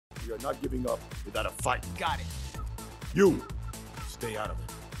are not giving up without a fight. Got it. You, stay out of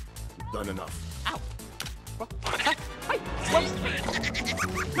it. You've done enough. Ow. Hey, wait.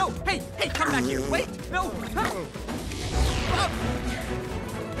 No, hey, come back here. Wait, no.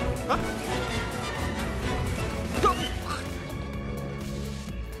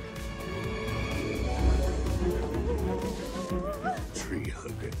 Tree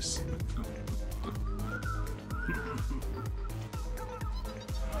huggers.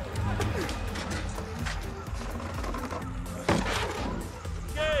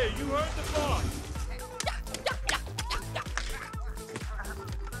 Hey, you heard the boss.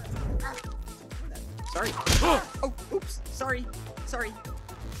 Sorry. Oh, oops. Sorry.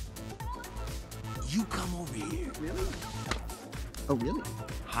 You come over here. Really? Oh, really?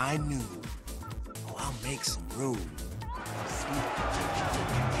 High noon. Oh, I'll make some room.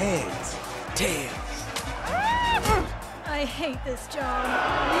 Heads, tails. I hate this job.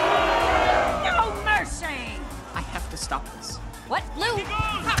 No mercy! I have to stop this. What? Blue?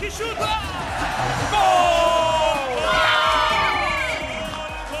 He shoots!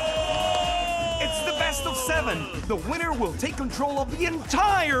 It's the best of 7. The winner will take control of the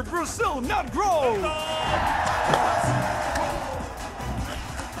entire Brazil nut grove.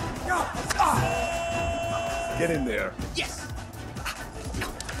 Get in there. Yes.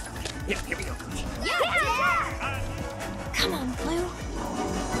 Yeah, here we go. Yeah! Come on, Blue.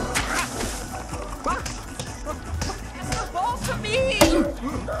 Ball to me!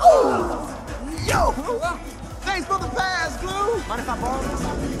 Yo! Thanks for the pass, Blue. Mind if I borrow this?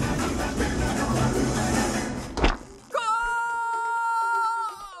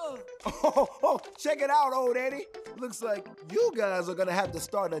 Oh, check it out, old Eddie. Looks like you guys are gonna have to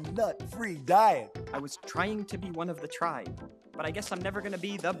start a nut-free diet. I was trying to be one of the tribe, but I guess I'm never gonna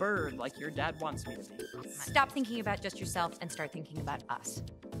be the bird like your dad wants me to be. Stop thinking about just yourself and start thinking about us.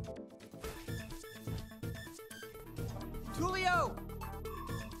 Tulio!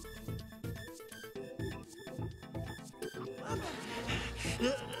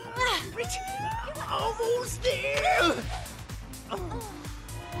 Almost there.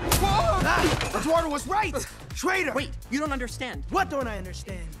 The water was right! Traitor! Wait, you don't understand. What don't I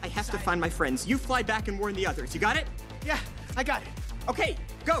understand? I have to find my friends. You fly back and warn the others. You got it? Yeah, I got it. Okay,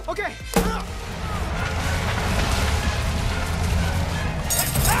 go. Okay.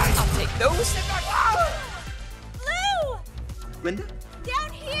 I'll take those. Blue! Linda?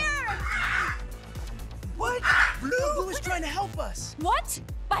 Down here! What? Blue is trying to help us. What?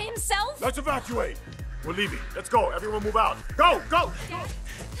 By himself? Let's evacuate. We're leaving. Let's go. Everyone move out. Go, go!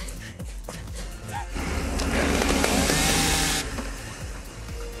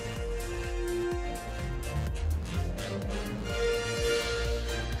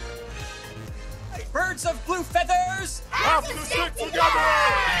 Birds of blue feathers! Have to stick together!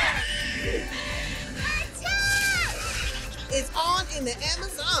 It's on in the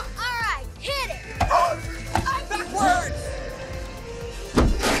Amazon. All right, hit it! Backwards!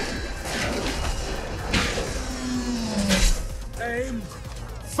 Aim.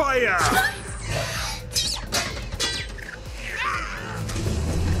 Fire!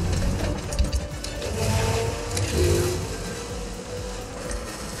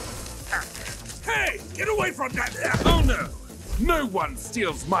 Hey, get away from that! Oh no! No one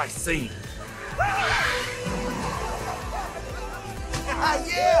steals my scene!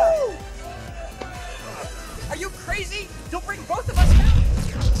 Yeah! Are you crazy? You'll bring both of us down!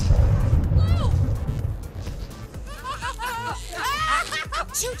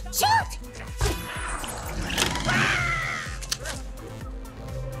 Shoot! Shoot!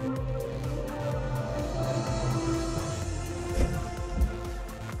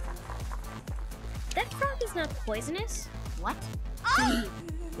 That frog is not poisonous. What?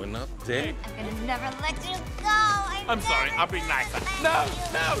 We're not dead. I'm gonna never let you go. I'm sorry, I'll be nicer. No,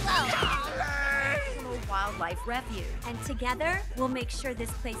 no! Little wildlife refuge. And together, we'll make sure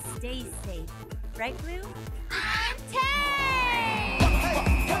this place stays safe. Right, Blue? Hey,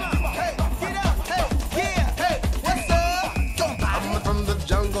 get up! Hey, yeah! Hey, what's up? I'm from the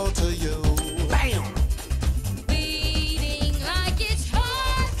jungle to you. Bam! Beating like it's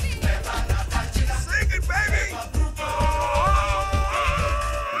hot. Sing it, baby!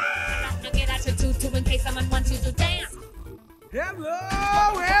 I'll get out your tutu in case someone wants you to dance.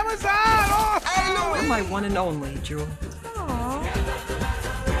 Hello, Amazon! Oh, You're my one and only, Jewel.